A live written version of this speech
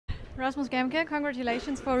Rasmus Gemke,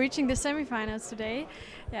 congratulations for reaching the semi-finals today.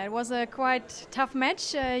 Yeah, it was a quite tough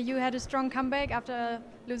match. You had a strong comeback after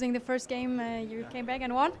losing the first game. You came back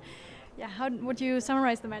and won. Yeah, how would you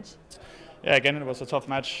summarize the match? Yeah, again it was a tough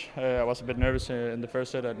match. I was a bit nervous in the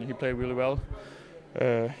first set, and he played really well.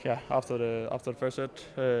 Yeah, after the first set,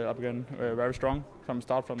 I began very strong from the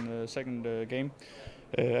start from the second game.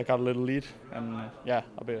 I got a little lead, and yeah,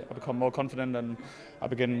 I become more confident, and I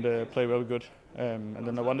began to play really good. And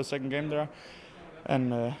then I won the second game there,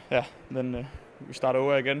 and yeah, then we start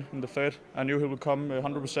over again in the third. I knew he would come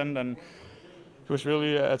 100%, and he was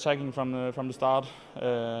really attacking from the start,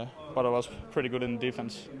 but I was pretty good in the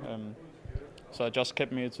defense. So it just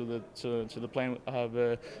kept me to the plan I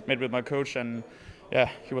have made with my coach, and yeah,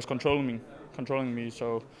 he was controlling me.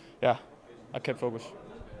 So yeah, I kept focus.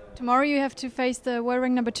 Tomorrow you have to face the world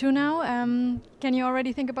rank number 2 now. Can you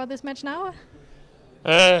already think about this match now?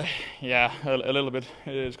 Yeah, a little bit.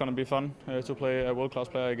 It's going to be fun to play a world-class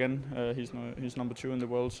player again. He's number 2 in the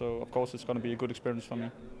world, so of course it's going to be a good experience for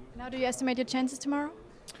me. And how do you estimate your chances tomorrow?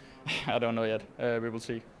 I don't know yet. We will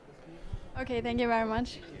see. Okay, thank you very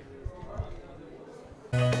much.